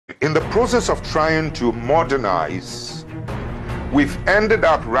in the process of trying to modernize, we've ended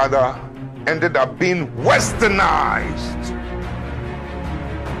up being westernized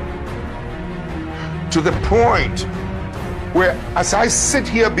to the point where, as I sit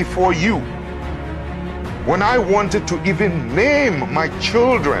here before you, when I wanted to even name my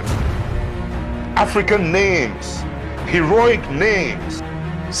children African names, heroic names,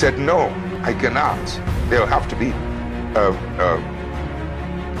 said no, I cannot. They'll have to be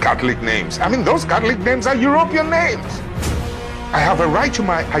Catholic names. I mean, those Catholic names are European names. I have a right to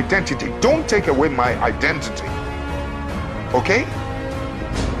my identity. Don't take away my identity. Okay?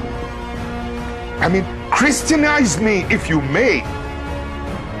 I mean, Christianize me if you may,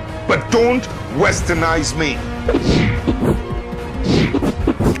 but don't westernize me.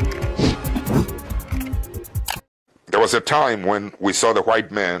 There was a time when we saw the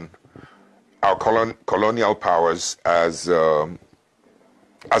white man, our colonial powers, as our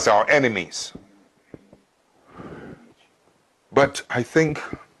enemies. But I think,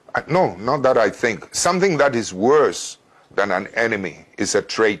 no, not that I think, something that is worse than an enemy is a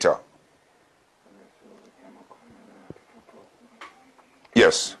traitor.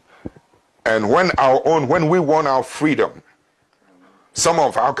 Yes. And when we won our freedom, some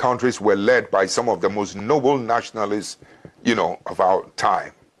of our countries were led by some of the most noble nationalists, of our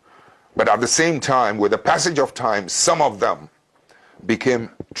time. But at the same time, with the passage of time, some of them became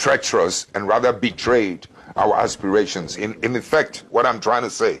treacherous and rather betrayed our aspirations. In effect, what I'm trying to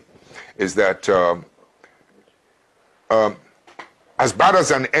say is that as bad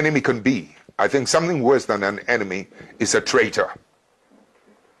as an enemy can be, I think something worse than an enemy is a traitor.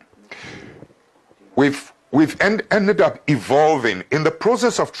 We've ended up evolving in the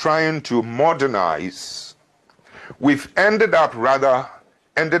process of trying to modernize. We've ended up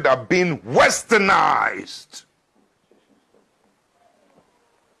being westernized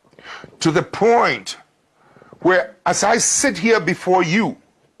to the point where, as I sit here before you,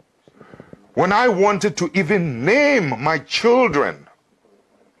 when I wanted to even name my children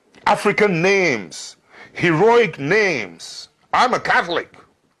African names, heroic names, I'm a Catholic.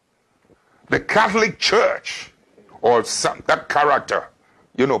 The Catholic Church, or that character,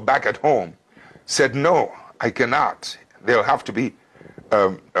 back at home, said, no, I cannot. They'll have to be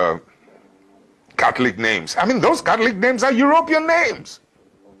Catholic names. I mean, those Catholic names are European names.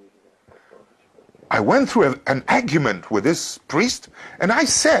 I went through an argument with this priest, and I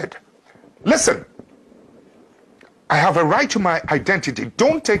said, listen, I have a right to my identity.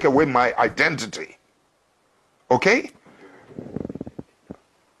 Don't take away my identity. Okay?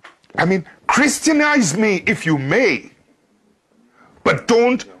 I mean, Christianize me if you may, but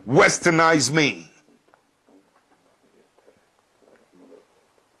don't westernize me.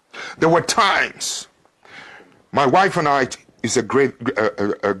 There were times, my wife and I is a great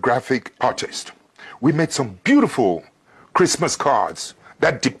graphic artist. We made some beautiful Christmas cards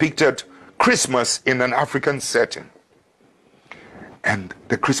that depicted Christmas in an African setting. And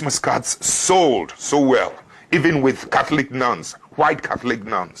the Christmas cards sold so well, even with Catholic nuns, white Catholic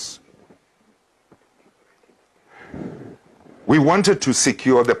nuns. We wanted to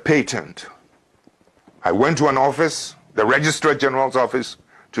secure the patent. I went to an office, the Registrar General's office,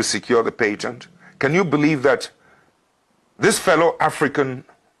 to secure the patent. Can you believe that this fellow African,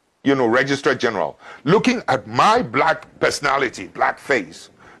 Registrar General, looking at my black personality, black face,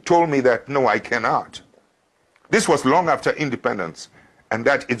 told me that, no, I cannot. This was long after independence, and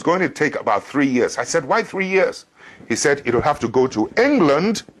that it's going to take about 3 years. I said, why 3 years? He said, it'll have to go to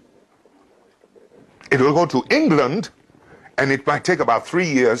England. It will go to England, and it might take about 3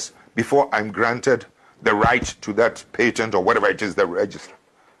 years before I'm granted the right to that patent or whatever it is that register.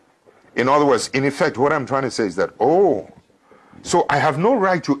 In other words, in effect, what I'm trying to say is that, oh, so I have no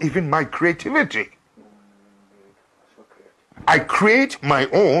right to even my creativity. I create my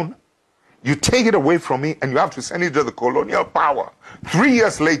own, you take it away from me, and you have to send it to the colonial power. 3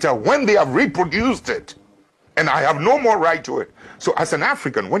 years later, when they have reproduced it, and I have no more right to it. So as an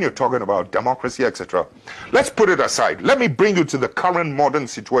African, when you're talking about democracy, etc., let's put it aside. Let me bring you to the current modern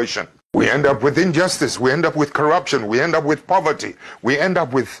situation. We end up with injustice. We end up with corruption. We end up with poverty. We end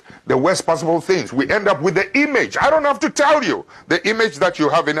up with the worst possible things. We end up with the image. I don't have to tell you the image that you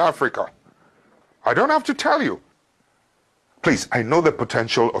have in Africa. I don't have to tell you. Please, I know the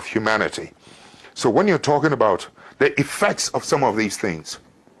potential of humanity. So when you're talking about the effects of some of these things,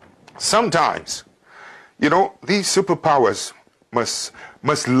 sometimes, these superpowers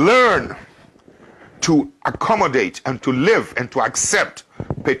must learn to accommodate and to live and to accept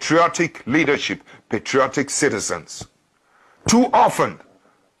patriotic leadership, patriotic citizens. Too often,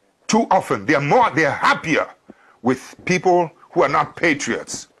 they're happier with people who are not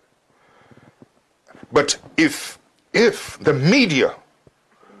patriots But if the media,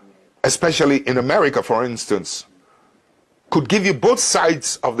 especially in America, for instance, could give you both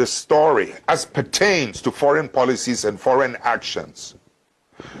sides of the story as pertains to foreign policies and foreign actions,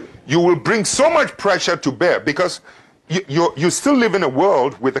 you will bring so much pressure to bear, because you still live in a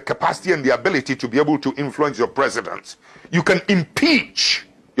world with the capacity and the ability to be able to influence your presidents. You can impeach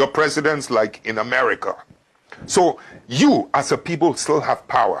your presidents like in America. So you as a people still have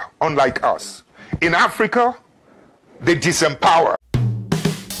power, unlike us. In Africa, they disempower.